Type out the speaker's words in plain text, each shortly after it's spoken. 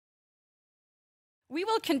We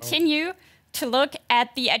will continue to look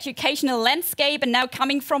at the educational landscape and now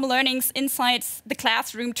coming from learnings inside the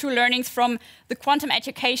classroom to learnings from the quantum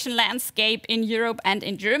education landscape in Europe and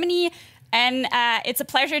in Germany. And it's a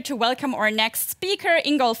pleasure to welcome our next speaker,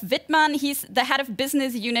 Ingolf Wittmann. He's the head of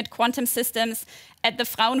business unit quantum systems at the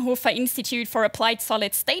Fraunhofer Institute for Applied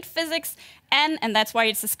Solid-State Physics. And that's why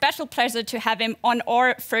it's a special pleasure to have him on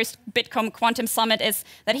our first Bitkom Quantum Summit, is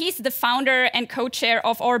that he's the founder and co-chair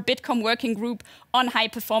of our Bitkom working group on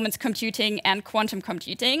high-performance computing and quantum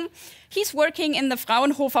computing. He's working in the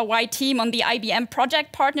Fraunhofer-wide team on the IBM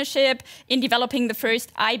project partnership in developing the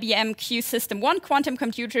first IBM Q System 1 quantum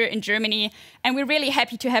computer in Germany. And we're really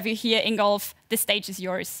happy to have you here, Ingolf. The stage is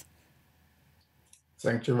yours.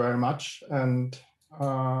 Thank you very much. And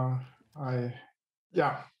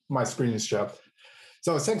my screen is shared.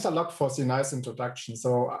 So thanks a lot for the nice introduction.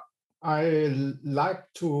 So I like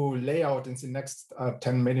to lay out in the next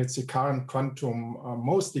 10 minutes the current quantum,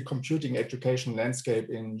 mostly computing education landscape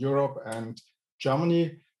in Europe and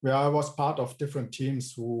Germany, where I was part of different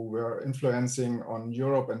teams who were influencing on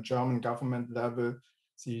Europe and German government level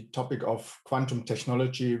the topic of quantum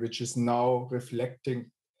technology, which is now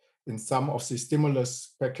reflecting in some of the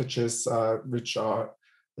stimulus packages which are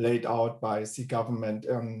laid out by the government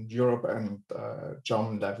in Europe and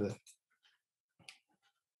German level.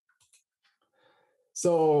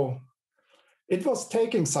 So it was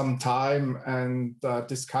taking some time and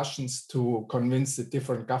discussions to convince the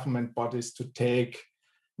different government bodies to take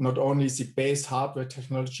not only the base hardware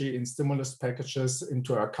technology in stimulus packages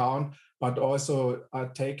into account, but also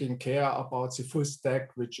taking care about the full stack,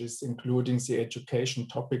 which is including the education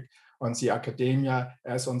topic on the academia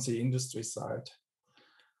as on the industry side.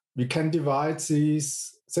 We can divide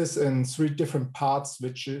this in three different parts,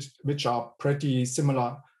 which are pretty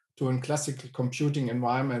similar to a classical computing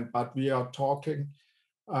environment, but we are talking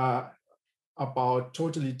about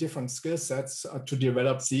totally different skill sets to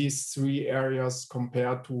develop these three areas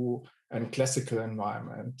compared to a classical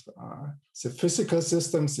environment. The physical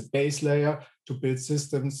systems, the base layer to build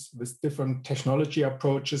systems with different technology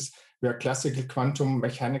approaches where classical quantum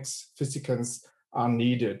mechanics physicians are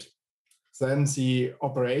needed. Then the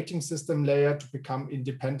operating system layer to become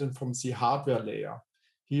independent from the hardware layer.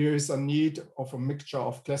 Here is a need of a mixture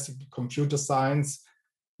of classical computer science,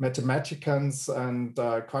 mathematicians, and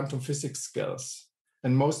quantum physics skills.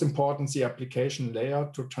 And most important, the application layer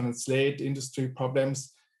to translate industry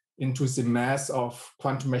problems into the math of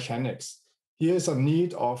quantum mechanics. Here is a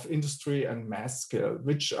need of industry and math skill,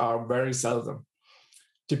 which are very seldom.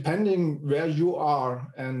 Depending where you are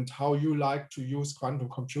and how you like to use quantum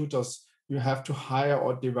computers, you have to hire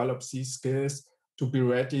or develop these skills to be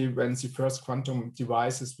ready when the first quantum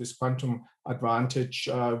devices with quantum advantage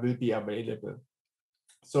will be available.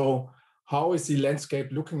 So how is the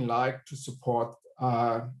landscape looking like to support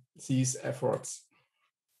these efforts?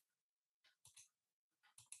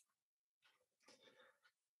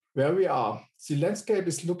 Where we are, the landscape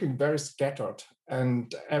is looking very scattered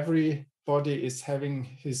and everybody is having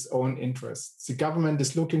his own interests. The government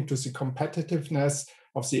is looking to the competitiveness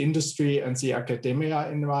of the industry and the academia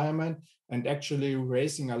environment and actually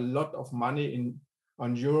raising a lot of money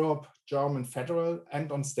on Europe, German federal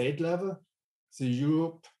and on state level. The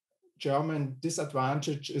Europe-German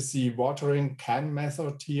disadvantage is the watering can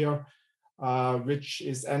method here, which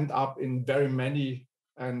is end up in very many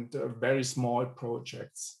and very small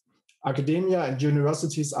projects. Academia and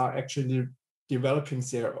universities are actually developing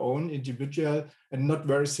their own individual and not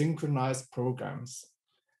very synchronized programs.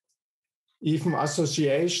 Even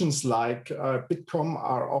associations like Bitkom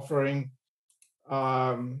are offering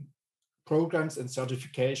programs and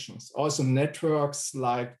certifications. Also networks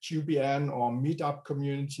like QBN or Meetup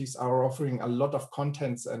communities are offering a lot of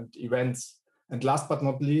contents and events. And last but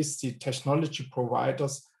not least, the technology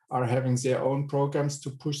providers are having their own programs to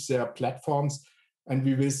push their platforms, and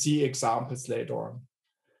we will see examples later on.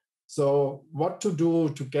 So what to do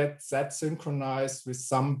to get that synchronized with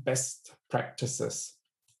some best practices?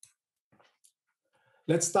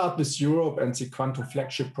 Let's start with Europe and the Quantum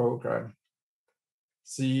Flagship Program.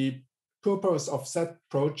 The purpose of that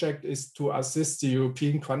project is to assist the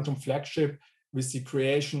European Quantum Flagship with the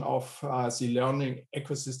creation of the learning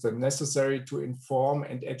ecosystem necessary to inform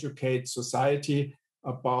and educate society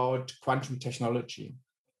about quantum technology.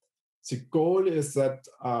 The goal is that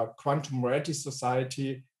a quantum-ready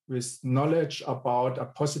society with knowledge about a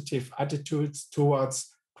positive attitudes towards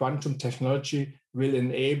quantum technology will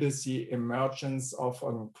enable the emergence of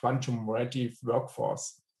a quantum-ready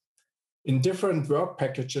workforce. In different work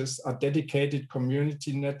packages, a dedicated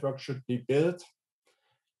community network should be built,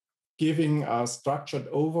 giving a structured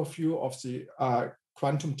overview of the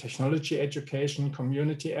quantum technology education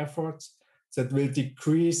community efforts that will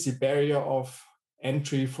decrease the barrier of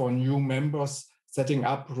entry for new members, setting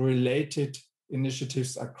up related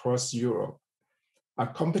initiatives across Europe. A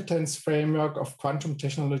competence framework of quantum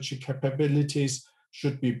technology capabilities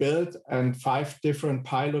should be built, and 5 different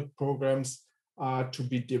pilot programs are to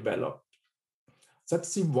be developed.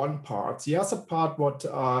 That's the one part. The other part, what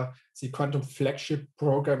the Quantum Flagship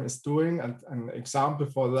Program is doing, and an example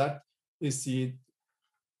for that is the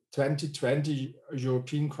 2020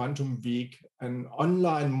 European Quantum Week, an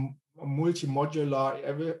online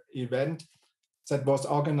multi-modular event that was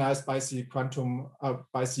organized by the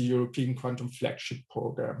European Quantum Flagship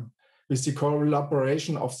Program with the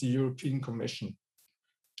collaboration of the European Commission.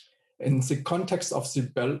 In the context of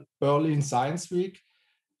the Berlin Science Week,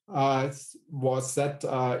 was that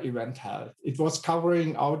event held. It was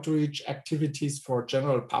covering outreach activities for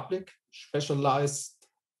general public, specialized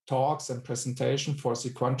talks and presentation for the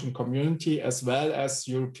quantum community, as well as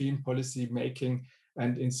European policy making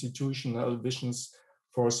and institutional visions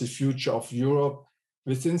for the future of Europe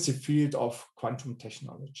within the field of quantum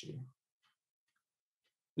technology.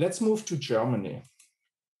 Let's move to Germany.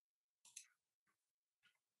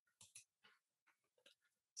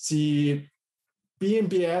 The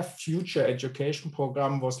BMBF Future Education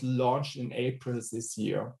Program was launched in April this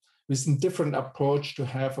year with a different approach to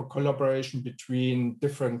have a collaboration between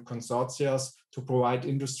different consortia to provide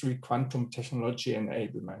industry quantum technology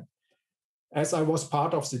enablement. As I was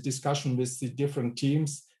part of the discussion with the different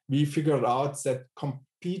teams, we figured out that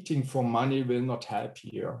competing for money will not help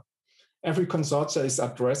here. Every consortia is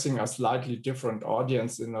addressing a slightly different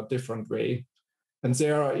audience in a different way. And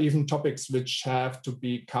there are even topics which have to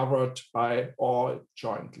be covered by all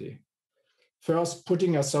jointly. First,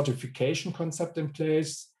 putting a certification concept in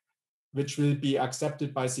place, which will be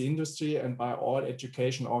accepted by the industry and by all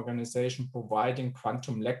education organizations providing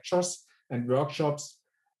quantum lectures and workshops,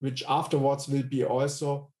 which afterwards will be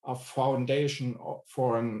also a foundation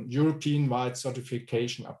for an European-wide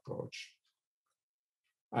certification approach.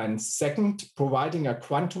 And second, providing a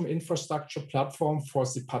quantum infrastructure platform for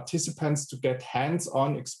the participants to get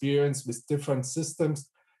hands-on experience with different systems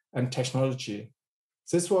and technology.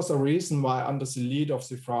 This was a reason why, under the lead of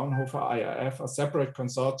the Fraunhofer IRF, a separate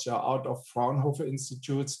consortia out of Fraunhofer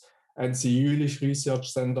Institutes and the Jülich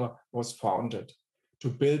Research Center was founded to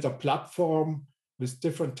build a platform with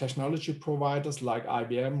different technology providers like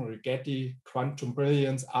IBM, Rigetti, Quantum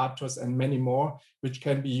Brilliance, Atos, and many more, which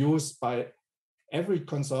can be used by every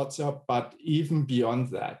consortia, but even beyond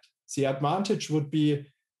that. The advantage would be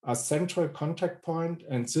a central contact point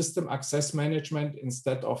and system access management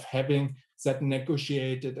instead of having that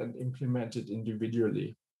negotiated and implemented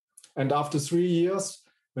individually. And after 3 years,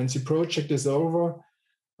 when the project is over,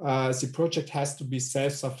 the project has to be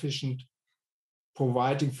self-sufficient,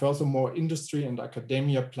 providing furthermore industry and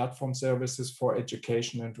academia platform services for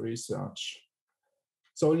education and research.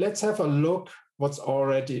 So let's have a look what's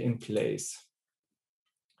already in place.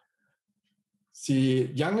 The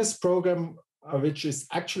youngest program which is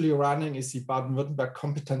actually running is the Baden-Württemberg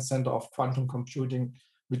Competence Center of Quantum Computing,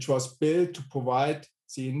 which was built to provide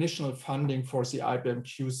the initial funding for the IBM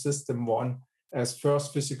Q System 1 as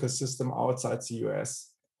first physical system outside the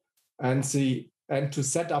US. And to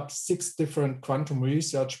set up 6 different quantum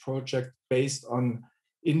research projects based on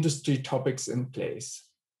industry topics in place.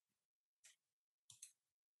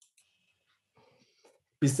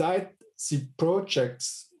 Besides the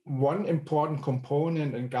projects, one important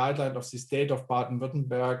component and guideline of the state of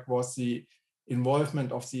Baden-Württemberg was the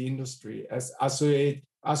involvement of the industry as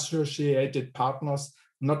associated partners,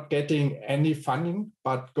 not getting any funding,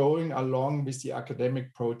 but going along with the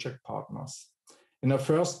academic project partners. In a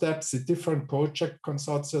first step, the different project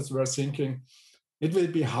consortia were thinking it will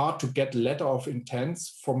be hard to get letter of intent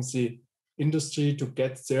from the industry to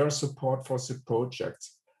get their support for the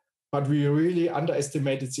projects. But we really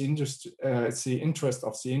underestimated the interest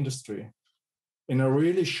of the industry. In a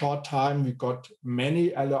really short time, we got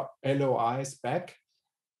many LOIs back.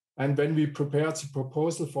 And when we prepared the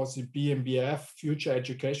proposal for the BMBF Future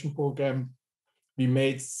Education Program, we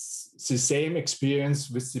made the same experience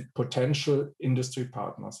with the potential industry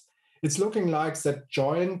partners. It's looking like that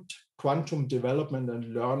joint quantum development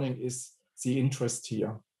and learning is the interest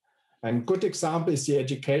here. And good example is the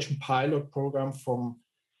education pilot program from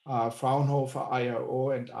Fraunhofer, IRO,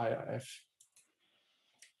 and IRF.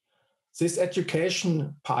 This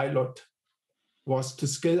education pilot was to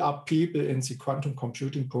skill up people in the quantum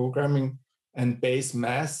computing programming and base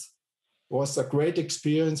math. Was a great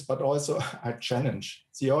experience, but also a challenge.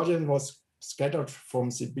 The audience was scattered from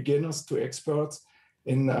the beginners to experts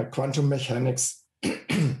in quantum mechanics.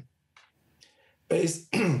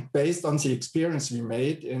 Based on the experience we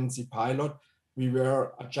made in the pilot, we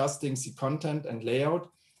were adjusting the content and layout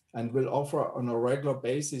and will offer on a regular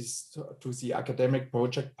basis to the academic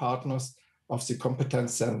project partners of the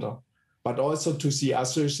competence center, but also to the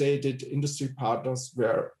associated industry partners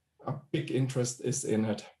where a big interest is in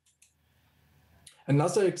it.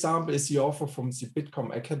 Another example is the offer from the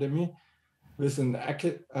Bitkom Academy with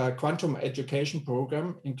a quantum education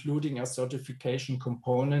program, including a certification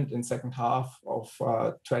component in second half of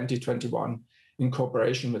 2021 in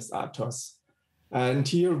cooperation with Atos. And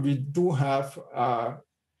here we do have,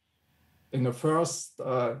 in the first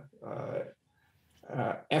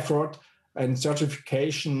effort and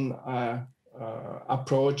certification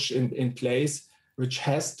approach in place, which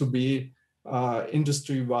has to be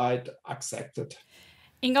industry-wide accepted.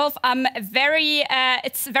 Ingolf,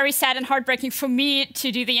 it's very sad and heartbreaking for me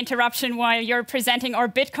to do the interruption while you're presenting our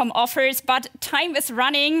Bitkom offers, but time is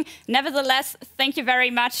running. Nevertheless, thank you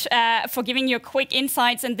very much for giving your quick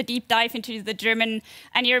insights and the deep dive into the German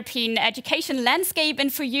and European education landscape.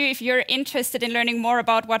 And for you, if you're interested in learning more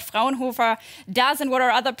about what Fraunhofer does and what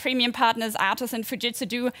our other premium partners, Atos and Fujitsu,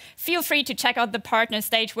 do, feel free to check out the partner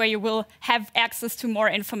stage where you will have access to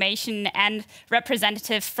more information and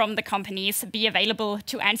representatives from the companies be available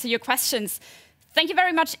to answer your questions. Thank you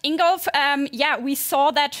very much, Ingolf. Yeah, we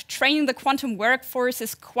saw that training the quantum workforce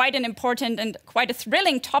is quite an important and quite a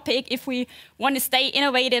thrilling topic if we want to stay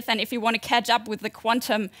innovative and if we want to catch up with the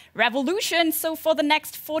quantum revolution. So for the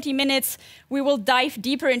next 40 minutes, we will dive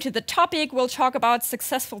deeper into the topic. We'll talk about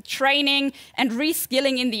successful training and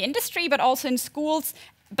reskilling in the industry, but also in schools.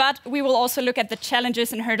 But we will also look at the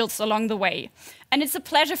challenges and hurdles along the way. And it's a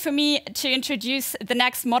pleasure for me to introduce the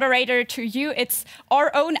next moderator to you. It's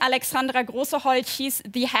our own Alexandra Großehold. She's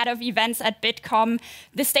the head of events at Bitkom.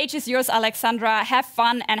 The stage is yours, Alexandra. Have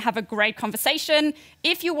fun and have a great conversation.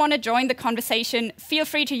 If you want to join the conversation, feel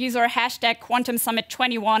free to use our hashtag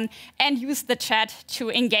QuantumSummit21 and use the chat to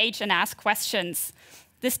engage and ask questions.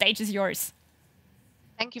 The stage is yours.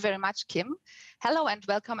 Thank you very much, Kim. Hello and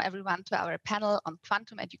welcome everyone to our panel on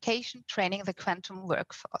quantum education, training the quantum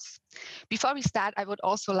workforce. Before we start, I would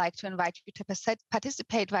also like to invite you to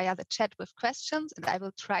participate via the chat with questions, and I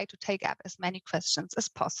will try to take up as many questions as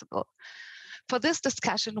possible. For this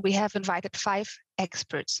discussion, we have invited 5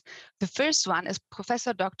 experts. The first one is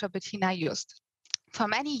Professor Dr. Bettina Just. For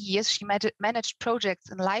many years, she managed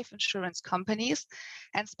projects in life insurance companies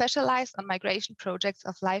and specialized on migration projects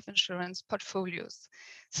of life insurance portfolios.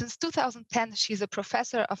 Since 2010, she's a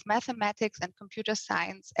professor of mathematics and computer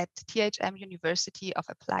science at THM University of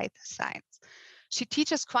Applied Science. She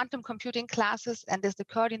teaches quantum computing classes and is the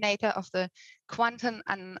coordinator of the Quantum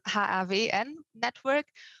an HAWN network,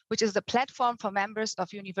 which is the platform for members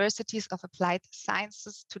of universities of applied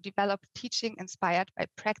sciences to develop teaching inspired by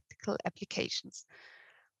practical applications.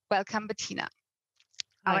 Welcome, Bettina.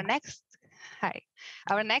 Our next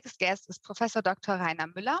guest is Professor Dr. Rainer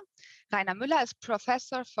Müller. Rainer Müller is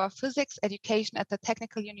professor for physics education at the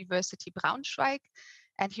Technical University Braunschweig,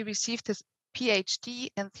 and he received his PhD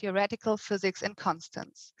in theoretical physics in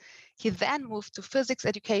Constance. He then moved to physics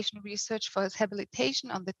education research for his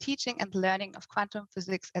habilitation on the teaching and learning of quantum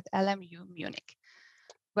physics at LMU Munich.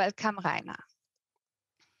 Welcome, Rainer.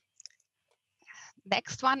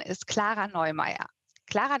 Next one is Clara Neumeier.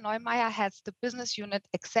 Clara Neumeier heads the business unit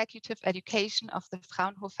Executive Education of the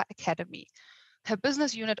Fraunhofer Academy. Her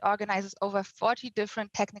business unit organizes over 40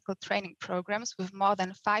 different technical training programs with more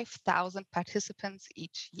than 5,000 participants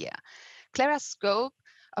each year. Clara's scope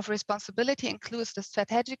of responsibility includes the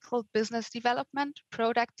strategical business development,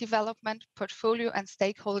 product development, portfolio and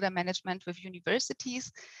stakeholder management with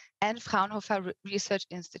universities and Fraunhofer research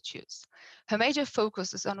institutes. Her major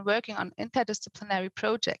focus is on working on interdisciplinary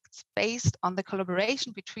projects based on the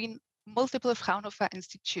collaboration between multiple Fraunhofer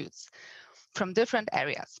institutes from different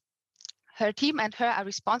areas. Her team and her are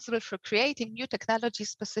responsible for creating new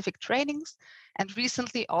technology-specific trainings and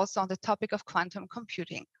recently also on the topic of quantum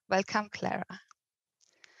computing. Welcome, Clara.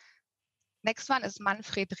 Next one is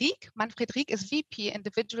Manfred Rieck. Manfred Rieck is VP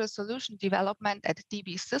Individual Solution Development at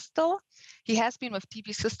DB Systel. He has been with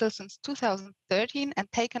DB Systel since 2013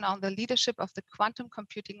 and taken on the leadership of the Quantum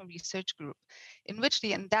Computing Research Group, in which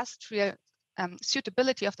the industrial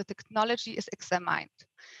suitability of the technology is examined.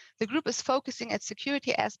 The group is focusing at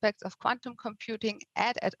security aspects of quantum computing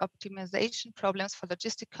and at optimization problems for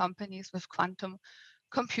logistic companies with quantum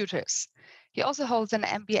computers. He also holds an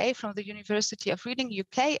MBA from the University of Reading,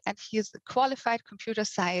 UK, and he is a qualified computer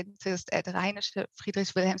scientist at Rheinische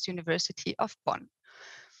Friedrich Wilhelms University of Bonn.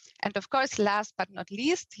 And of course, last but not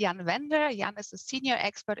least, Jan Wender. Jan is a senior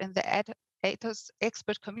expert in the ATOS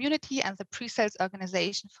expert community and the pre-sales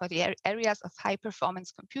organization for the areas of high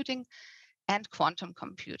performance computing and quantum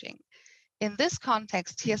computing. In this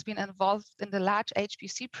context, he has been involved in the large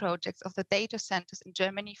HPC projects of the data centers in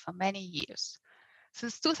Germany for many years.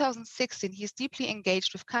 Since 2016, he is deeply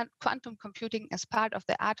engaged with quantum computing as part of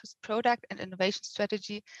the ATOS product and innovation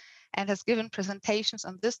strategy and has given presentations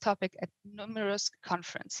on this topic at numerous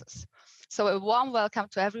conferences. So a warm welcome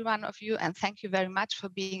to every one of you, and thank you very much for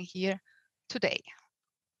being here today.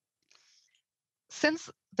 Since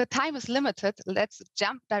the time is limited, let's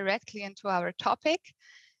jump directly into our topic.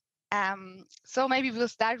 So maybe we'll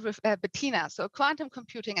start with Bettina. So quantum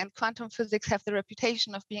computing and quantum physics have the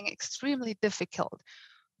reputation of being extremely difficult.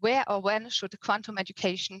 Where or when should quantum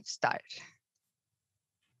education start?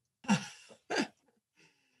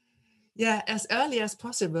 Yeah, as early as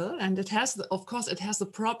possible, and it has, of course, it has the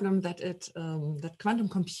problem that that quantum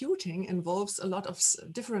computing involves a lot of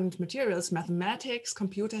different materials: mathematics,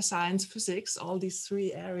 computer science, physics, all these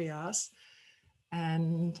three areas.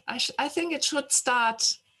 And I think it should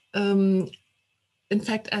start, in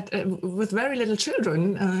fact, with very little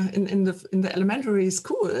children in the elementary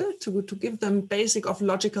school to give them basic of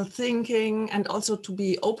logical thinking and also to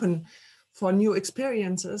be open for new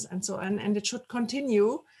experiences and so on. And it should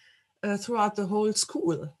continue throughout the whole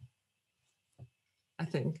school, I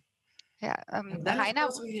think. Yeah, then Rainer,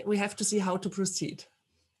 of course we have to see how to proceed.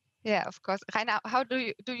 Yeah, of course. Rainer, how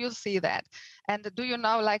do you see that? And do you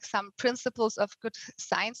know like some principles of good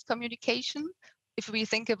science communication? If we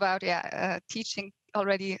think about teaching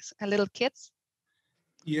already little kids?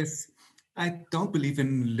 Yes, I don't believe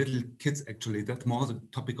in little kids actually. That's more the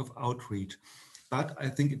topic of outreach. But I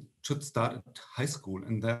think it should start at high school.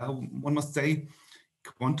 And there one must say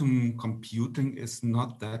quantum computing is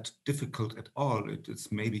not that difficult at all. It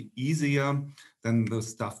is maybe easier than the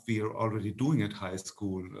stuff we are already doing at high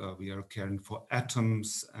school. We are caring for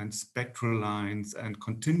atoms and spectral lines and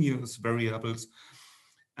continuous variables.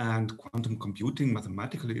 And quantum computing,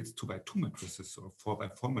 mathematically, it's 2x2 matrices or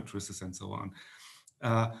 4x4 matrices and so on.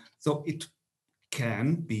 So it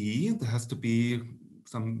can be, there has to be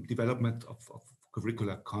some development of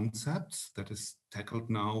curricular concepts that is tackled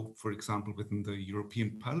now, for example, within the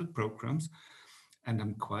European pilot programs. And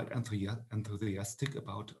I'm quite enthusiastic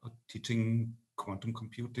about teaching quantum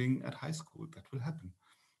computing at high school. That will happen.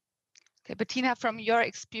 Okay, Bettina, from your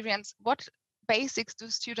experience, what basics do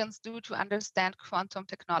students do to understand quantum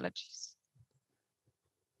technologies?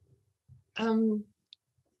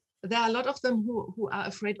 There are a lot of them who are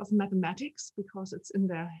afraid of mathematics because it's in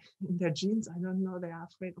their genes. I don't know, they are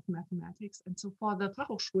afraid of mathematics. And so for the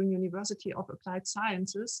Fachhochschulen, University of Applied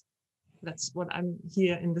Sciences, that's what I'm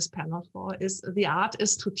here in this panel for, is the art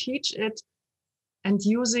is to teach it and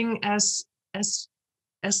using as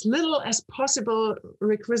little as possible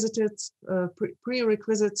prerequisites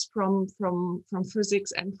from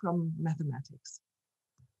physics and from mathematics.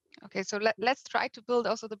 Okay, so let's try to build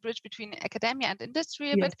also the bridge between academia and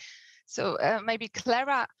industry a bit. So maybe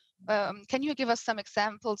Clara, can you give us some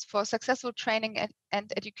examples for successful training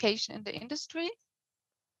and education in the industry?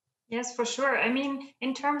 Yes, for sure. I mean,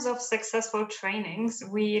 in terms of successful trainings,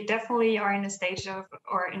 we definitely are in a stage of,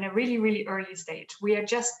 or in a really, really early stage. We are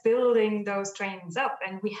just building those trainings up,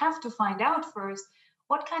 and we have to find out first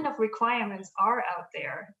what kind of requirements are out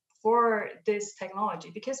there for this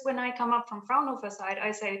technology. Because when I come up from Fraunhofer side,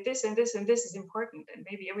 I say this and this and this is important, and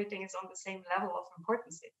maybe everything is on the same level of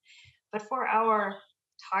importance. But for our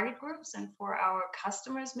target groups and for our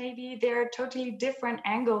customers, maybe there are totally different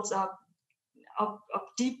angles of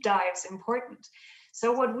deep dives important.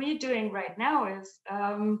 So what we're doing right now is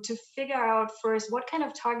to figure out first what kind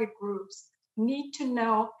of target groups need to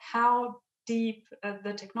know how deep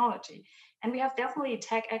the technology. And we have definitely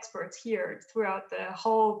tech experts here throughout the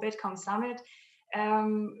whole Bitkom summit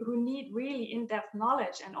who need really in-depth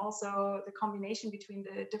knowledge and also the combination between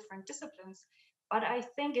the different disciplines. But I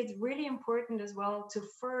think it's really important as well to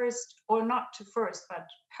first, or not to first, but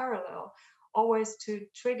parallel, always to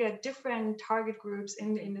trigger different target groups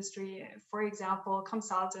in the industry, for example,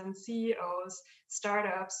 consultants, CEOs,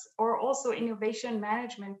 startups, or also innovation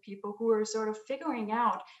management people who are sort of figuring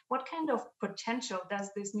out what kind of potential does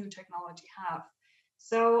this new technology have.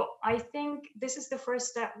 So I think this is the first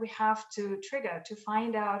step we have to trigger, to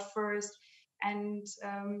find out first and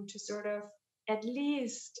to sort of at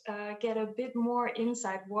least get a bit more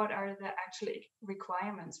insight what are the actually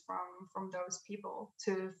requirements from those people,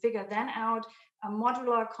 to figure then out a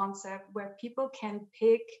modular concept where people can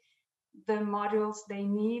pick the modules they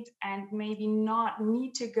need and maybe not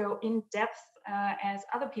need to go in depth as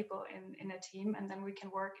other people in a team, and then we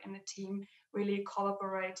can work in a team, really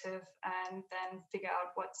collaborative, and then figure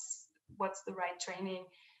out what's the right training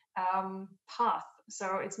path.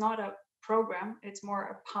 So it's not a program, it's more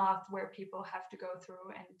a path where people have to go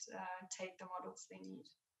through and take the models they need.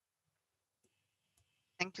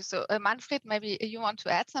 Thank you. So Manfred, maybe you want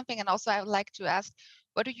to add something, and also I would like to ask,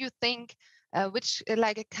 what do you think, which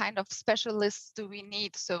like a kind of specialists do we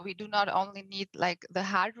need? So we do not only need like the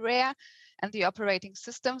hardware and the operating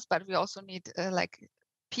systems, but we also need like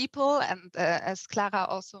people, and as Clara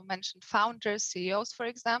also mentioned, founders, CEOs, for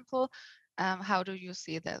example. How do you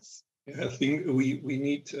see this? I think we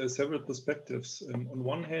need several perspectives. On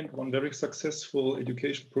one hand, one very successful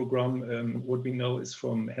education program, what we know is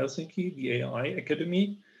from Helsinki, the AI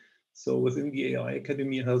Academy. So within the AI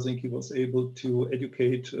Academy, Helsinki was able to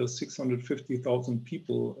educate 650,000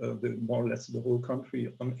 people, more or less the whole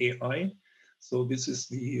country, on AI. So this is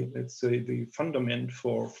the, let's say, the fundament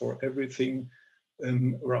for everything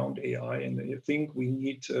around AI. And I think we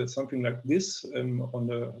need something like this on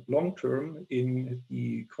the long term in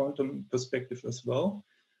the quantum perspective as well.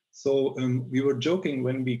 So we were joking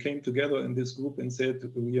when we came together in this group and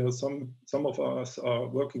said we are some of us are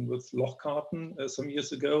working with Lochkarten some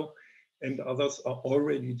years ago, and others are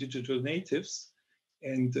already digital natives.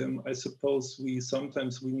 And I suppose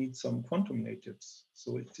sometimes we need some quantum natives.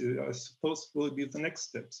 So it, I suppose, will be the next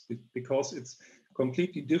steps, because it's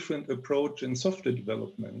completely different approach in software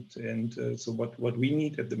development. And so what we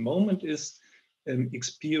need at the moment is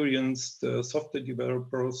experienced software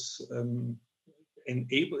developers,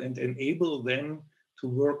 enable them to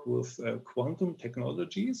work with quantum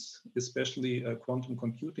technologies, especially quantum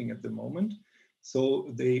computing at the moment. So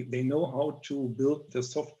they know how to build the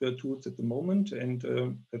software tools at the moment,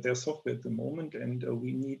 and their software at the moment. And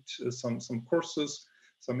we need some courses,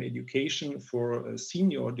 some education for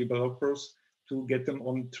senior developers to get them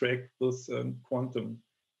on track with quantum,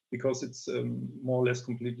 because it's more or less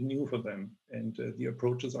completely new for them, and the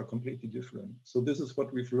approaches are completely different. So this is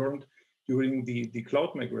what we've learned during the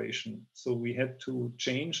cloud migration. So we had to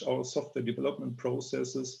change our software development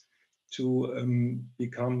processes to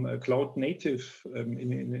become cloud native.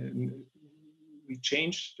 We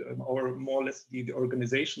changed our more or less the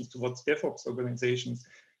organizations towards DevOps organizations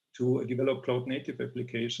to develop cloud native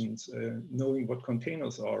applications, knowing what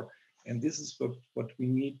containers are. And this is what we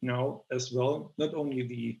need now as well, not only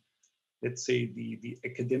the, let's say, the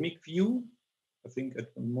academic view. I think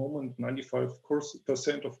at the moment,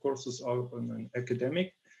 95% of courses are on an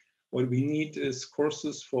academic. What we need is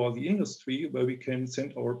courses for the industry, where we can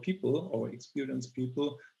send our people, our experienced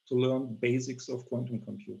people, to learn basics of quantum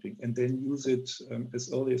computing, and then use it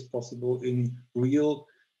as early as possible in real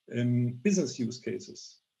business use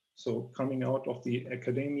cases. So coming out of the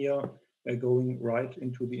academia, going right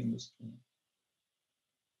into the industry.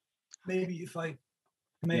 Maybe if I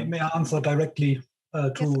may answer directly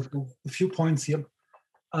to a few points here.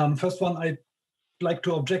 First one, I'd like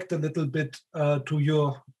to object a little bit to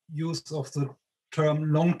your use of the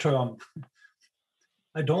term long term.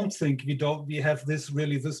 I don't think we have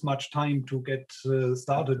this much time to get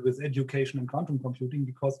started with education and quantum computing,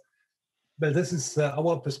 because, well, this is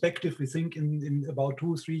our perspective. We think in about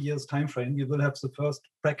 2 or 3 years time frame, we will have the first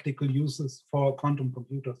practical uses for quantum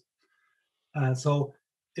computers. So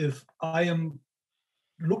if I am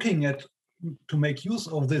looking to make use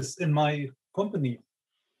of this in my company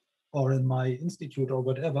or in my institute or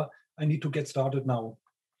whatever, I need to get started now.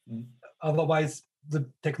 Otherwise, the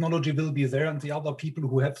technology will be there, and the other people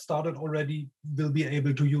who have started already will be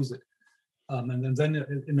able to use it. And then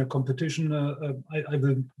in a competition, I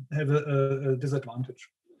will have a disadvantage.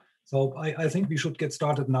 So I think we should get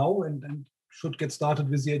started now, and should get started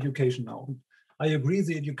with the education now. I agree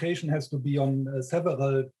the education has to be on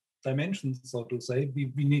several dimensions, so to say.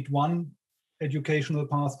 We need one educational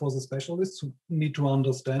path for the specialists who need to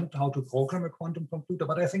understand how to program a quantum computer,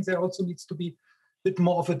 but I think there also needs to be a bit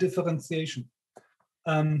more of a differentiation.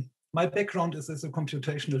 My background is as a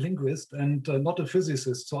computational linguist and not a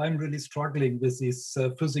physicist, so I'm really struggling with these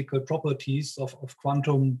physical properties of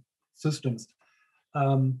quantum systems.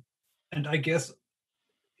 And I guess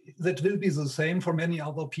that will be the same for many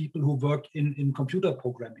other people who work in computer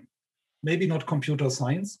programming. Maybe not computer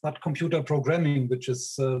science, but computer programming, which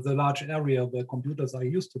is the large area where computers are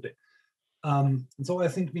used today. And so I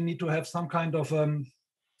think we need to have some kind of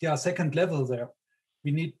second level there.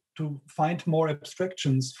 We need to find more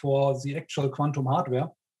abstractions for the actual quantum hardware,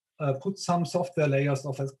 put some software layers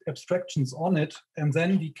of abstractions on it, and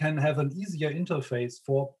then we can have an easier interface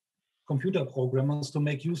for computer programmers to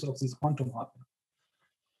make use of this quantum hardware.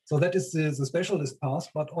 So that is the specialist path,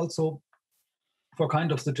 but also for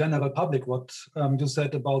kind of the general public, what you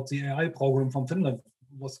said about the AI program from Finland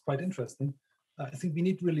was quite interesting. I think we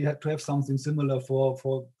need really to have something similar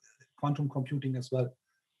for quantum computing as well.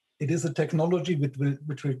 It is a technology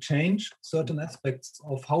which will change certain aspects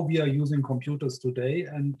of how we are using computers today,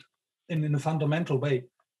 and in a fundamental way.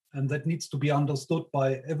 And that needs to be understood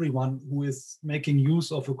by everyone who is making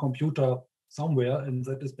use of a computer somewhere, and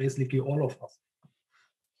that is basically all of us.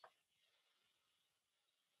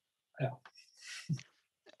 Yeah.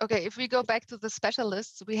 Okay, if we go back to the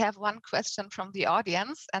specialists, we have one question from the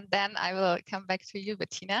audience, and then I will come back to you,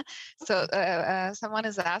 Bettina. So someone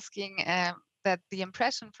is asking that the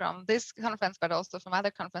impression from this conference, but also from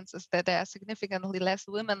other conferences, that there are significantly less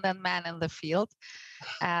women than men in the field.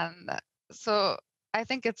 And so I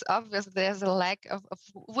think it's obvious there's a lack of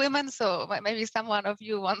women. So maybe someone of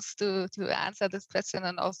you wants to answer this question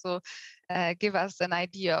and also give us an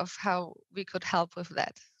idea of how we could help with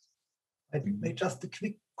that. I made just a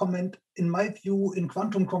quick comment. In my view, in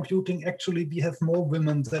quantum computing, actually, we have more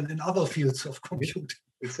women than in other fields of computing.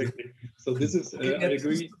 Exactly. So this is, I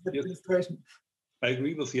agree. Yes. I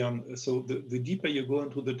agree with Jan. So the deeper you go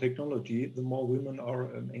into the technology, the more women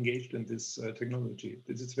are engaged in this technology.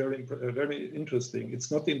 This is very interesting.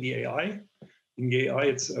 It's not in the AI. In the AI,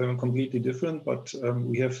 it's completely different, but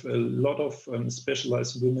we have a lot of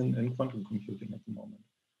specialized women in quantum computing at the moment.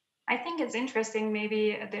 I think it's interesting,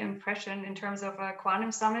 maybe the impression in terms of a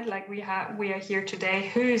quantum summit, like we are here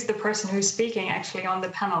today, who's the person who's speaking actually on the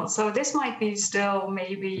panel. So this might be still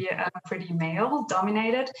maybe pretty male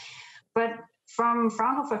dominated, but from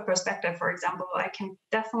Fraunhofer perspective, for example, I can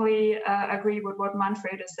definitely agree with what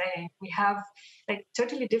Manfred is saying. We have like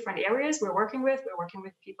totally different areas we're working with. We're working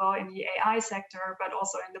with people in the AI sector, but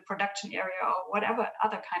also in the production area or whatever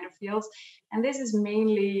other kind of fields. And this is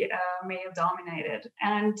mainly male dominated.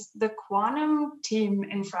 And the quantum team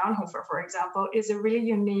in Fraunhofer, for example, is a really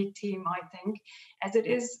unique team, I think, as it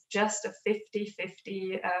is just a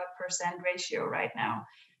 50-50% ratio right now.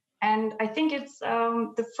 And I think it's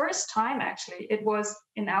the first time, actually, it was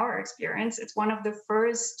in our experience, it's one of the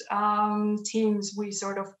first teams we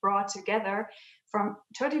sort of brought together from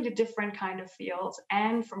totally different kind of fields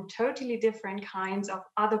and from totally different kinds of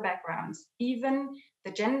other backgrounds. Even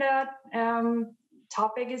the gender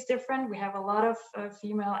topic is different. We have a lot of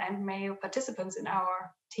female and male participants in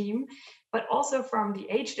our team, but also from the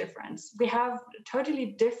age difference. We have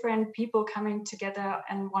totally different people coming together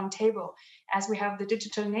on one table. As we have the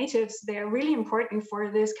digital natives, they are really important for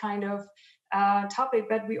this kind of topic,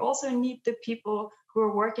 but we also need the people who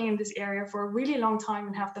are working in this area for a really long time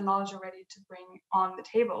and have the knowledge already to bring on the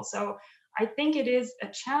table. So I think it is a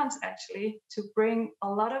chance actually to bring a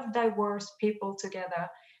lot of diverse people together.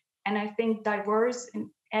 And I think diverse in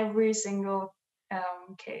every single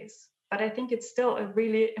case. But I think it's still a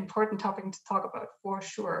really important topic to talk about for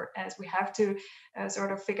sure, as we have to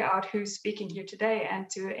sort of figure out who's speaking here today and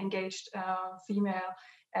to engage female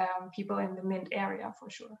people in the MINT area for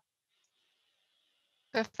sure.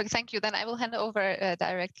 Perfect, thank you. Then I will hand over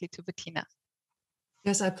directly to Bettina.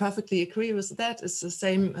 Yes, I perfectly agree with that. It's the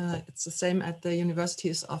same. It's the same at the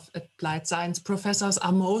universities of applied science. Professors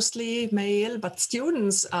are mostly male, but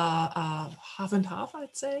students are half and half,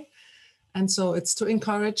 I'd say. And so it's to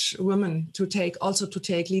encourage women to take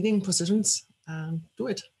leading positions and do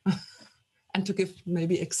it, and to give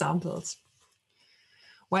maybe examples.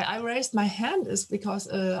 Why I raised my hand is because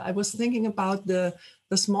I was thinking about the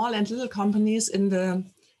small and little companies in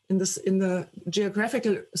the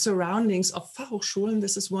geographical surroundings of Fachhochschulen.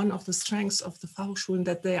 This is one of the strengths of the Fachhochschulen,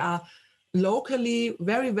 that they are locally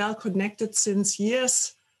very well connected since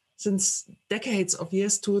decades of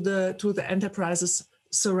years to the enterprises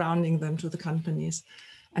surrounding them, to the companies,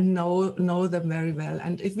 and know them very well.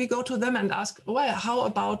 And if we go to them and ask, well, how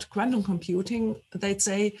about quantum computing? They'd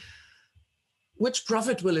say, which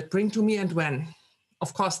profit will it bring to me and when?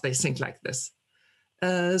 Of course, they think like this.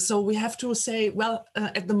 So we have to say, well,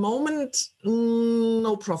 at the moment,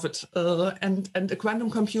 no profit. And a quantum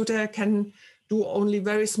computer can do only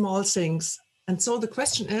very small things. And so the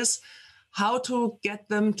question is how to get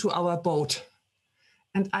them to our boat.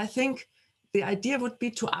 And I think the idea would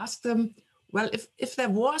be to ask them, well, if there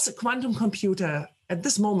was a quantum computer at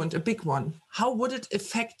this moment, a big one, how would it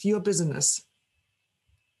affect your business?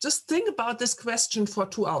 Just think about this question for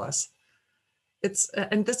 2 hours.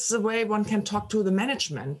 And this is the way one can talk to the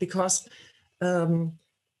management, because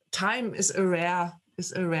time is a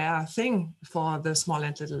rare thing for the small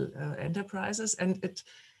and little enterprises. And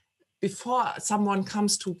before someone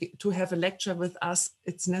comes to have a lecture with us,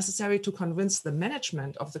 it's necessary to convince the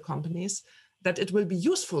management of the companies that it will be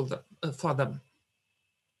useful for them.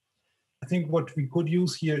 I think what we could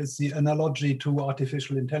use here is the analogy to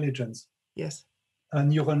artificial intelligence. Yes.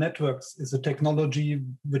 Neural networks is a technology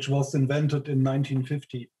which was invented in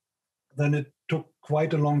 1950. Then it took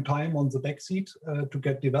quite a long time on the backseat to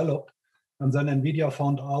get developed. And then NVIDIA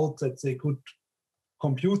found out that they could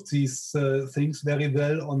compute these things very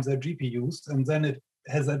well on their GPUs. And then it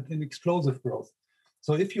has an explosive growth.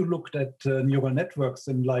 So if you looked at neural networks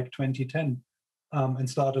in like 2010 and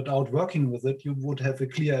started out working with it, you would have a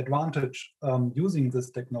clear advantage using this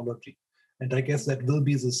technology. And I guess that will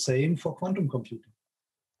be the same for quantum computing.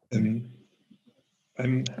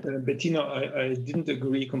 Bettina, I didn't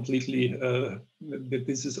agree completely that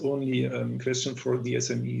this is only a question for the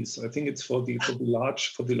SMEs. I think it's for the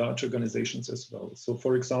large organizations as well. So,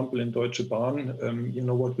 for example, in Deutsche Bahn, you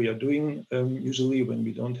know what we are doing usually when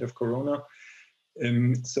we don't have Corona.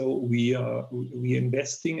 So we are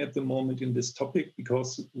investing at the moment in this topic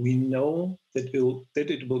because we know that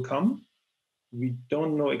it will come. We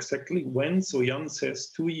don't know exactly when. So Jan says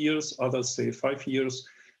 2 years, others say 5 years.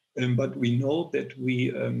 But we know that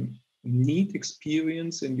we need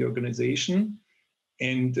experience in the organization,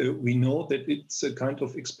 and we know that it's a kind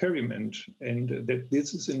of experiment, and that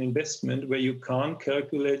this is an investment where you can't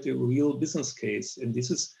calculate a real business case. And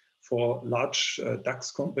this is for large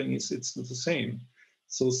DAX companies, it's not the same.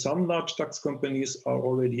 So some large DAX companies are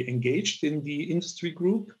already engaged in the industry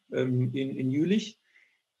group in Jülich.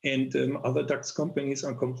 And other DAX companies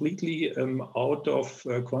are completely out of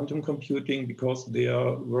quantum computing because they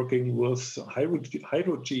are working with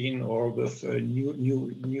hydrogen or with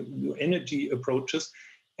new energy approaches,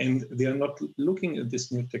 and they are not looking at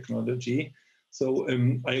this new technology. So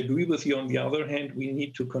I agree with you. On the other hand, we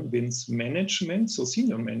need to convince management, so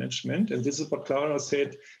senior management, and this is what Clara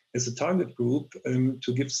said as a target group,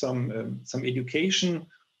 to give some education.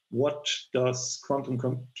 What does quantum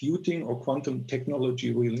computing or quantum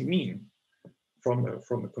technology really mean? From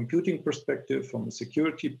a computing perspective, from a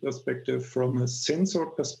security perspective, from a sensor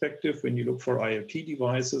perspective, when you look for IoT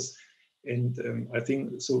devices. And I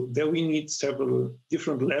think, so there we need several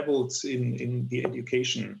different levels in the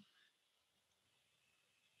education.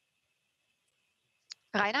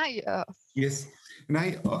 Rainer? Yes, and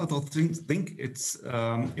I also think it's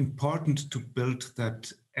important to build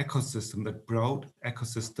that ecosystem, that broad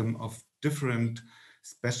ecosystem of different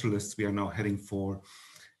specialists we are now heading for.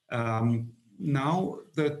 Now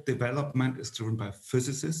the development is driven by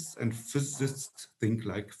physicists, and physicists think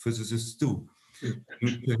like physicists do.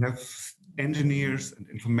 We have engineers and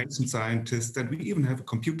information scientists, and we even have a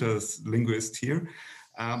computers linguist here,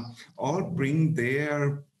 all bring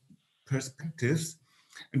their perspectives.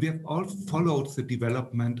 And we have all followed the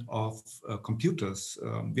development of computers.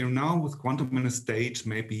 We are now with quantum in a stage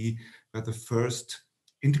maybe where the first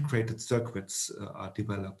integrated circuits are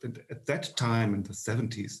developed. And at that time in the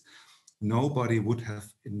 70s, nobody would have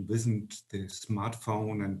envisioned the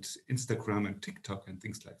smartphone and Instagram and TikTok and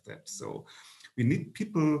things like that. So we need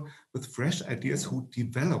people with fresh ideas who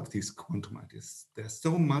develop these quantum ideas. There's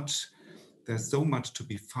so much to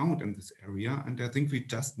be found in this area, and I think we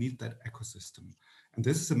just need that ecosystem. And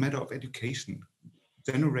this is a matter of education,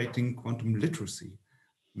 generating quantum literacy,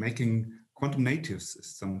 making quantum natives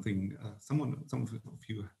is something, some of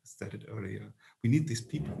you said it earlier. We need these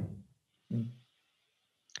people.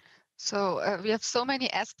 So we have so many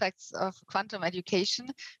aspects of quantum education,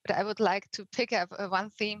 but I would like to pick up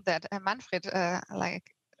one theme that Manfred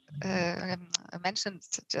mentioned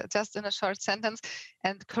just in a short sentence,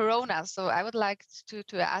 and Corona. So I would like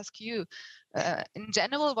to ask you, in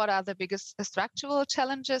general, what are the biggest structural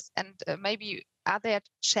challenges, and maybe are there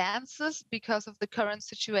chances because of the current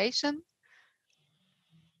situation?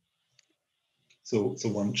 So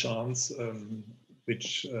one chance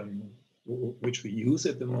which we use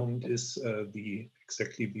at the moment is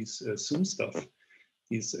exactly this Zoom stuff,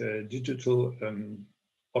 this digital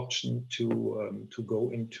option to go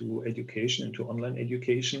into education, into online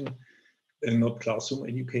education, and not classroom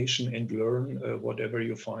education, and learn whatever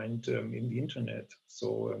you find in the internet.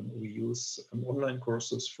 So we use online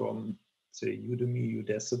courses from, say, Udemy,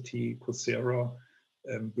 Udacity, Coursera,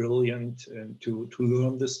 Brilliant, to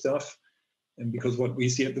learn this stuff. And because what we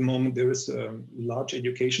see at the moment, there is large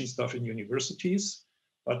education stuff in universities,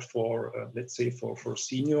 but for, let's say, for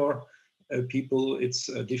senior people, it's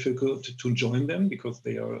difficult to join them because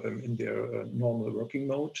they are in their normal working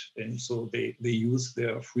mode. And so they use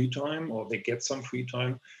their free time, or they get some free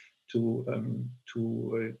time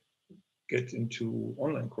to get into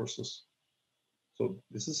online courses. So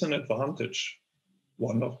this is an advantage,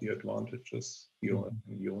 one of the advantages, the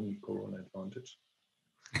only Corona advantage.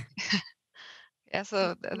 Yeah,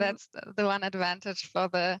 so that's the one advantage for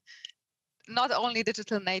the not only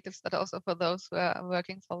digital natives, but also for those who are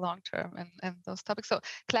working for long term and those topics. So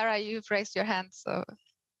Clara, you've raised your hand. So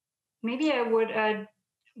maybe I would add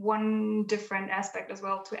one different aspect as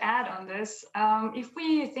well to add on this. If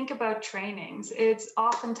we think about trainings, it's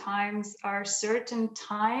oftentimes our certain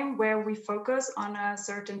time where we focus on a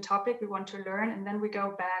certain topic we want to learn, and then we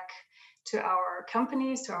go back to our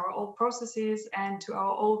companies, to our old processes, and to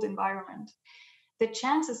our old environment. The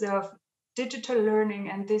chances of digital learning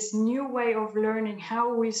and this new way of learning,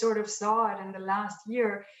 how we sort of saw it in the last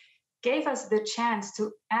year, gave us the chance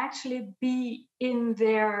to actually be in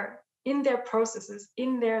their processes,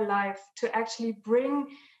 in their life, to actually bring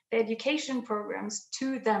the education programs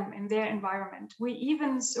to them in their environment. We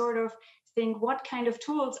even sort of think, what kind of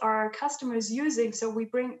tools are our customers using? So we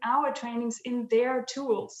bring our trainings in their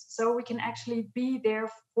tools, so we can actually be there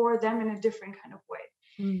for them in a different kind of way.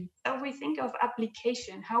 So we think of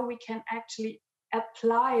application, how we can actually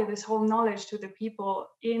apply this whole knowledge to the people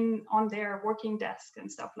on their working desk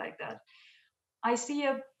and stuff like that. I see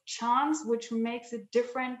a chance which makes it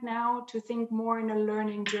different now to think more in a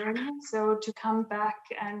learning journey. So to come back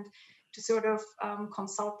and to sort of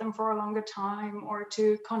consult them for a longer time, or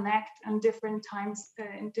to connect in different times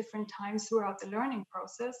throughout the learning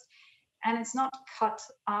process. And it's not cut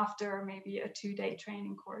after maybe a 2-day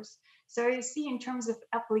training course. So you see, in terms of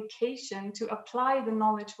application, to apply the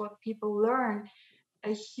knowledge, what people learn,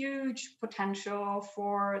 a huge potential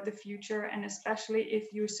for the future, and especially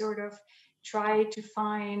if you sort of try to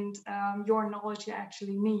find your knowledge you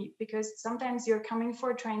actually need, because sometimes you're coming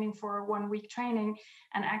for training for a 1-week training,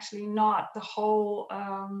 and actually not the whole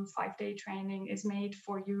 5-day training is made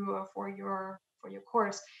for you or for your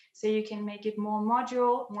course. So you can make it more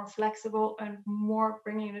modular, more flexible, and more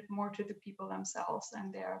bringing it more to the people themselves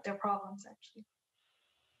and their problems actually.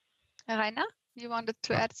 Rainer, you wanted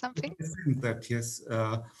to add something? I think that, yes.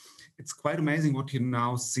 It's quite amazing what you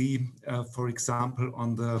now see, for example,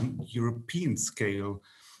 on the European scale.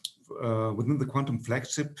 Within the Quantum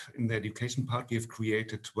Flagship, in the education part, we have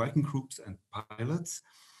created working groups and pilots.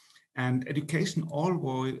 And education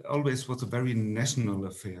always was a very national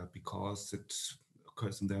affair, because it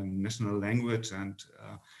occurs in the national language, and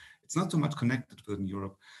it's not so much connected within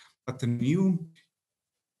Europe. But the new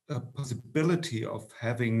possibility of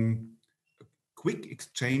having quick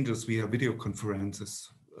exchanges via video conferences,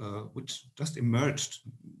 which just emerged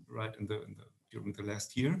right during the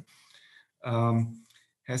last year,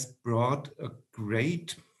 has brought a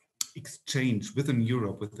great exchange within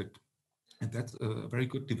Europe with it. And that's a very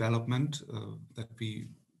good development that we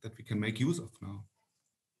can make use of now.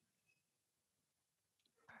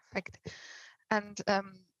 Perfect. And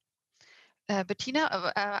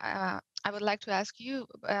Bettina, I would like to ask you,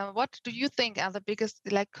 what do you think are the biggest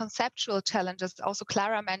conceptual challenges? Also,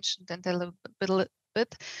 Clara mentioned in a little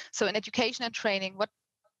bit. So in education and training,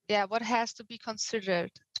 what has to be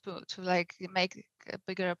considered to make a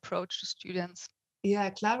bigger approach to students?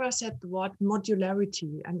 Yeah, Clara said the word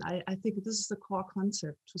modularity, and I think this is the core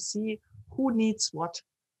concept, to see who needs what,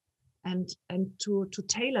 and to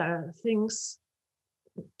tailor things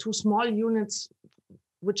to small units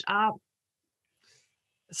which are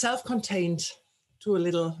self-contained to a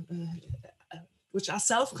little, which are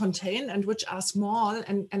self-contained and which are small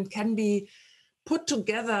and can be put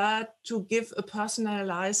together to give a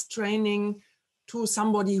personalized training to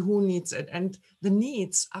somebody who needs it. And the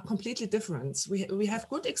needs are completely different. We have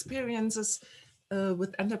good experiences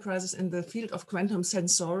with enterprises in the field of quantum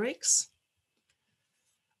sensorics.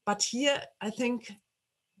 But here, I think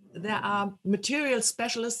there are material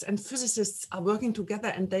specialists and physicists are working together,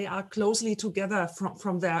 and they are closely together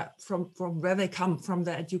from where they come, from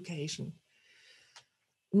their education.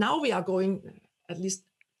 Now we are going, at least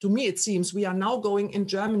to me it seems, we are now going in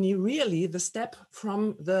Germany really the step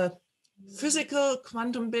from the physical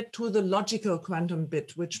quantum bit to the logical quantum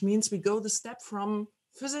bit, which means we go the step from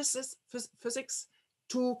physics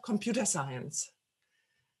to computer science.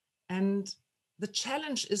 And the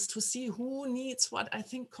challenge is to see who needs what. I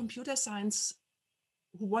think computer science,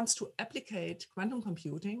 who wants to applicate quantum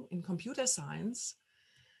computing in computer science,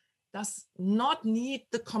 does not need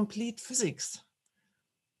the complete physics.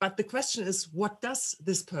 But the question is, what does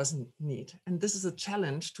this person need? And this is a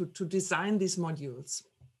challenge to design these modules.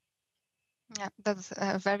 Yeah, that's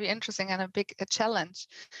very interesting and a big challenge.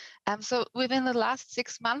 So within the last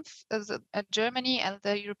 6 months, Germany and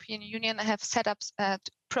the European Union have set up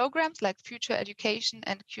programs like Future Education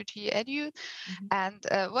and QT Edu. Mm-hmm.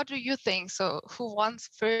 And what do you think? So who wants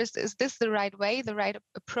first? Is this the right way, the right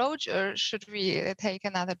approach, or should we take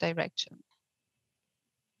another direction?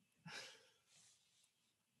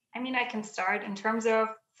 I mean, I can start in terms of,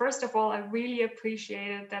 first of all, I really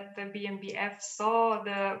appreciated that the BMBF saw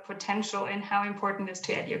the potential in how important it is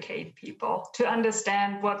to educate people, to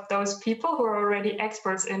understand what those people who are already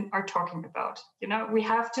experts in are talking about. You know, we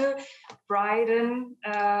have to broaden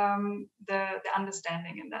the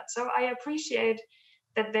understanding in that. So I appreciate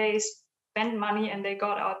that they spend money and they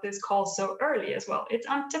got out this call so early as well. It's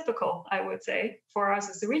untypical, I would say, for us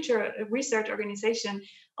as a research organization.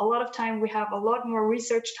 A lot of time we have a lot more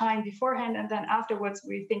research time beforehand, and then afterwards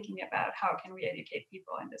we're thinking about how can we educate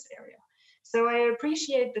people in this area. So I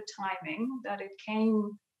appreciate the timing that it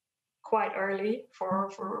came quite early for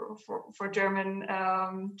German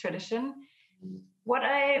tradition. What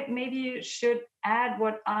I maybe should add,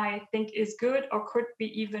 what I think is good or could be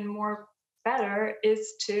even more better,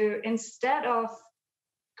 is to, instead of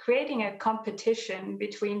creating a competition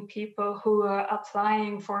between people who are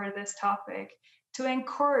applying for this topic, to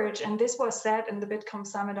encourage, and this was said in the Bitkom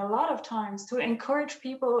Summit a lot of times, to encourage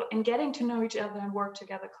people in getting to know each other and work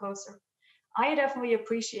together closer. I definitely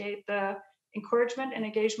appreciate the encouragement and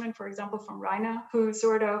engagement, for example, from Rainer, who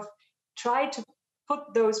sort of tried to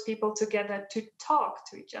put those people together to talk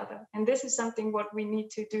to each other. And this is something what we need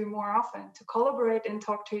to do more often, to collaborate and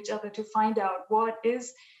talk to each other, to find out what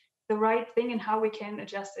is the right thing and how we can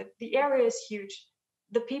adjust it. The area is huge.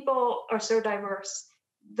 The people are so diverse.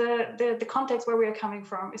 The context where we are coming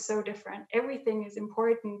from is so different. Everything is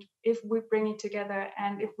important if we bring it together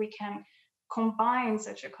and if we can combine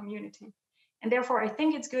such a community. And therefore, I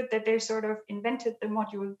think it's good that they sort of invented the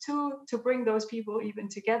module 2 to bring those people even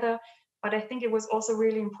together. But I think it was also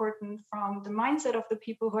really important from the mindset of the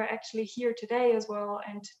people who are actually here today as well,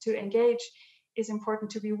 and to engage is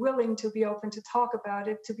important, to be willing to be open to talk about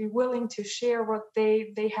it, to be willing to share what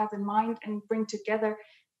they have in mind and bring together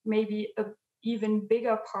maybe a even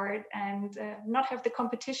bigger part, and not have the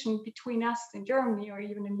competition between us in Germany or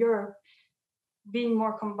even in Europe, being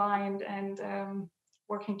more combined and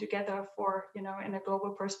working together for, you know, in a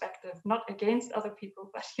global perspective, not against other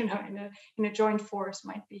people, but, you know, in a joint force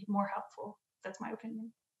might be more helpful. That's my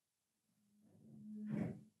opinion.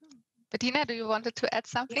 Bettina, do you want to add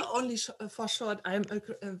something? Yeah, only for short. I'm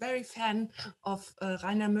a very fan of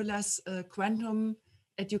Rainer Müller's quantum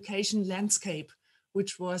education landscape,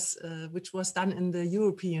 which was done in the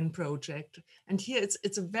European project. And here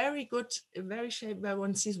it's a very good, very shape where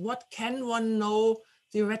one sees what can one know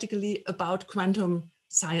theoretically about quantum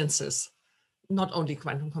sciences, not only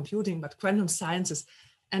quantum computing, but quantum sciences.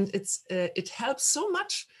 And it helps so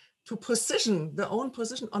much to position the own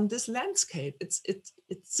position on this landscape.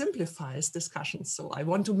 It simplifies discussions. So I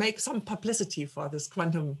want to make some publicity for this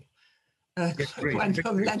quantum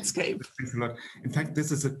landscape. Thanks a lot. In fact,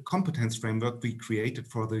 this is a competence framework we created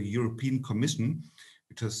for the European Commission,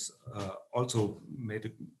 which has also made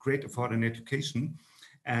a great effort in education.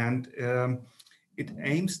 And it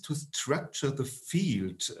aims to structure the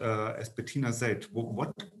field, as Bettina said.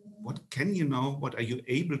 What can you know? What are you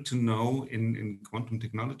able to know in quantum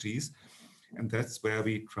technologies? And that's where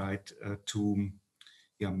we tried to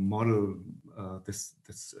model this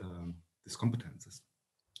competences.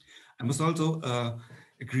 I must also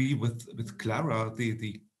agree with Clara.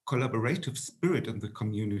 The collaborative spirit in the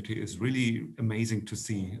community is really amazing to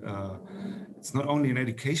see. It's not only in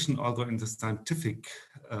education, although in the scientific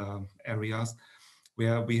areas,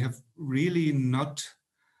 where we have really not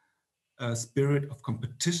a spirit of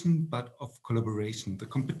competition, but of collaboration. The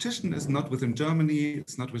competition is not within Germany,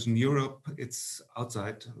 it's not within Europe, it's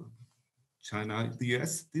outside China, the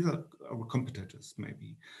US. These are our competitors,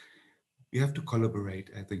 maybe. We have to collaborate.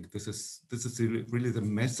 I think this is really the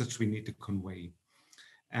message we need to convey.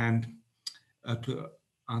 And to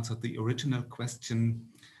answer the original question,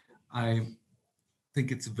 I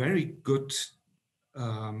think it's very good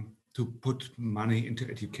to put money into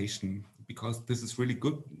education, because this is really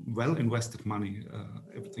good, well invested money.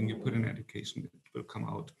 Everything you put in education, it will come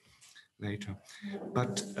out later.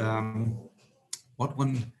 But what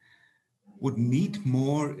one would need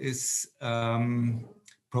more is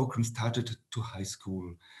programs targeted to high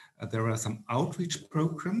school. There are some outreach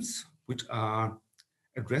programs which are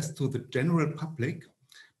addressed to the general public,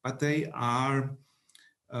 but they are,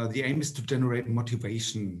 the aim is to generate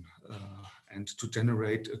motivation and to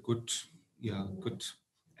generate a good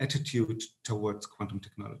attitude towards quantum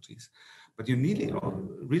technologies. But you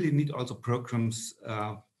really need also programs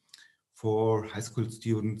for high school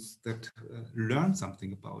students that learn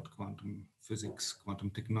something about quantum physics, quantum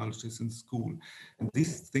technologies in school. And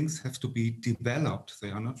these things have to be developed. They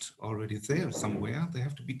are not already there somewhere. They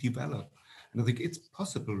have to be developed. And I think it's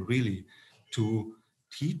possible really to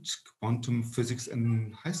teach quantum physics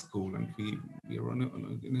in high school. And we are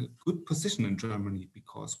in a good position in Germany,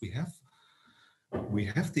 because we have we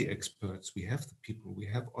have the experts, we have the people, we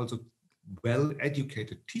have also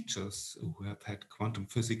well-educated teachers who have had quantum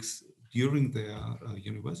physics during their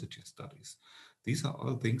university studies. These are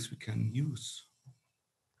all things we can use.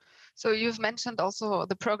 So you've mentioned also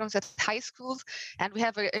the programs at high schools, and we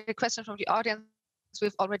have a question from the audience.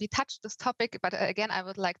 We've already touched this topic, but again, I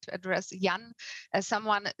would like to address Jan.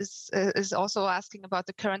 Someone is also asking about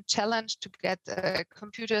the current challenge to get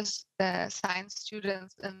computer science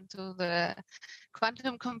students into the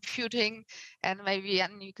quantum computing, and maybe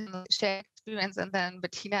Jan, you can share experience, and then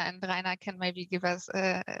Bettina and Rainer can maybe give us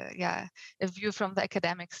a view from the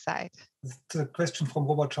academic side. It's a question from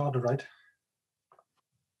Robert Schade, right?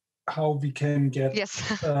 How we can get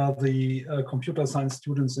the computer science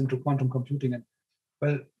students into quantum computing. And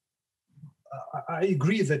well, I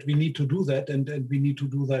agree that we need to do that, and we need to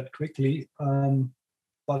do that quickly.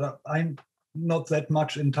 But I'm not that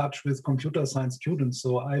much in touch with computer science students,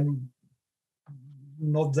 so I'm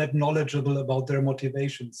not that knowledgeable about their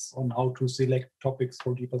motivations on how to select topics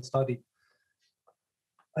for deeper study.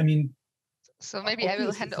 I mean, so maybe I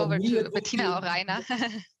will hand over to Bettina or Rainer.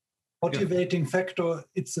 Motivating factor,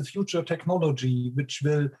 it's a future technology which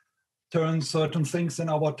will turn certain things in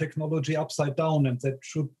our technology upside down, and that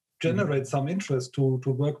should generate some interest to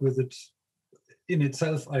work with it in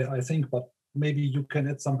itself, I think, but maybe you can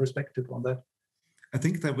add some perspective on that. I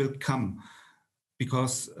think that will come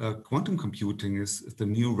because quantum computing is the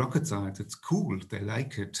new rocket science. It's cool, they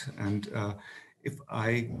like it. And if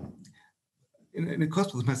in a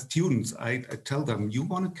course with my students, I tell them, you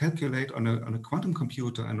want to calculate on a quantum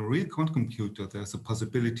computer, and a real quantum computer, there's a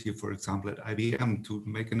possibility, for example, at IBM to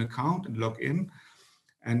make an account and log in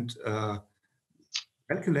and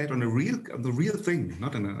calculate on the real thing,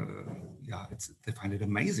 not in a, they find it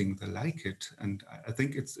amazing, they like it. And I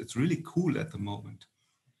think it's really cool at the moment.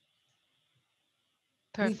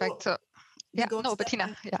 Perfect. So,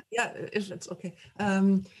 Bettina. If it's okay.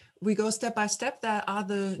 We go step by step. There are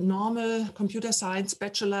the normal computer science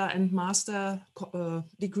bachelor and master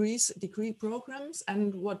degree programs.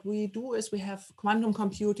 And what we do is we have quantum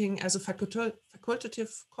computing as a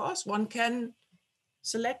facultative course. One can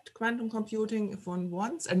select quantum computing if one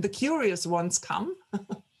wants, and the curious ones come.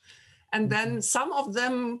 And then some of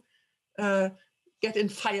them get in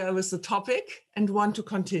fire with the topic and want to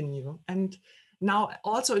continue. And now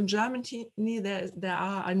also in Germany, there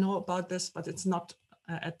are, I know about this, but it's not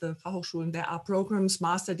at the Fachhochschulen, there are programs,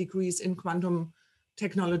 master degrees in quantum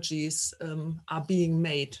technologies are being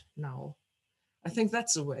made now. I think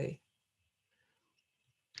that's the way.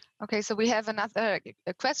 Okay, so we have another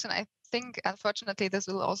question. I think, unfortunately, this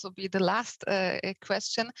will also be the last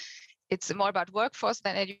question. It's more about workforce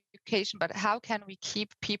than education, but how can we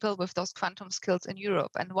keep people with those quantum skills in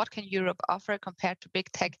Europe? And what can Europe offer compared to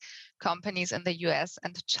big tech companies in the US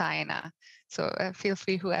and China? So feel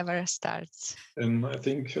free, whoever starts. I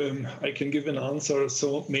think I can give an answer.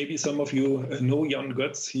 So maybe some of you know Jan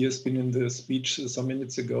Götz. He has been in the speech some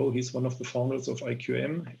minutes ago. He's one of the founders of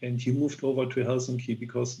IQM, and he moved over to Helsinki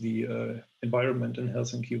because the environment in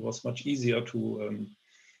Helsinki was much easier to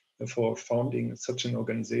for founding such an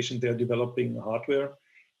organization. They're developing hardware.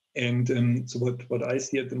 And so what I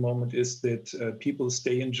see at the moment is that people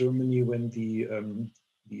stay in Germany when the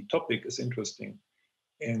topic is interesting.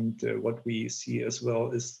 And what we see as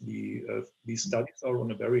well is these studies are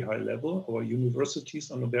on a very high level. Our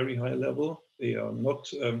universities on a very high level. They are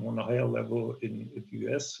not on a higher level in the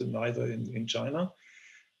US, neither in China.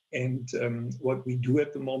 And what we do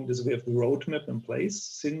at the moment is we have the roadmap in place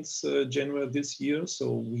since January this year.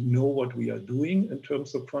 So we know what we are doing in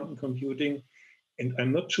terms of quantum computing. And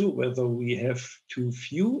I'm not sure whether we have too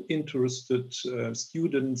few interested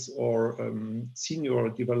students or senior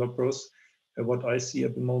developers. What I see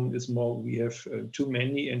at the moment is more we have too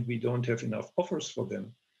many and we don't have enough offers for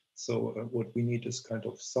them. So what we need is kind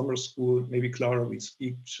of summer school. Maybe Clara, we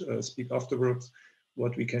speak afterwards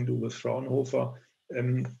what we can do with Fraunhofer.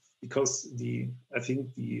 Because I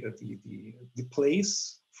think the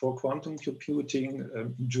place for quantum computing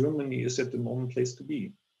in Germany is at the moment place to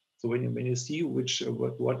be. So when you see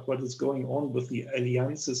what is going on with the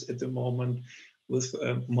alliances at the moment, with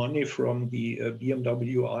money from the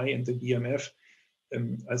BMWI and the BMF,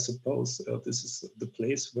 I suppose this is the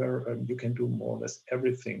place where you can do more or less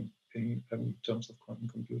everything in terms of quantum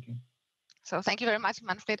computing. So thank you very much,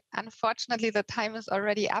 Manfred. Unfortunately, the time is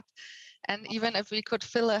already up. And even if we could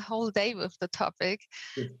fill a whole day with the topic,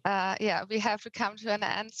 we have to come to an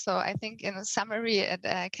end. So I think in a summary, it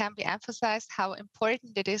can be emphasized how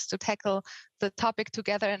important it is to tackle the topic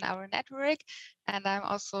together in our network. And I'm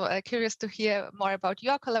also curious to hear more about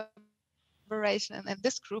your collaboration collaboration in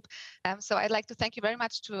this group. So I'd like to thank you very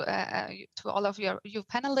much to all of you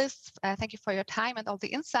panelists. Thank you for your time and all the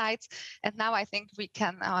insights. And now I think we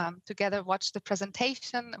can together watch the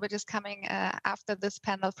presentation, which is coming after this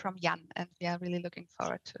panel from Jan, and we are really looking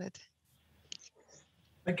forward to it.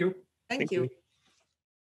 Thank you. Thank you.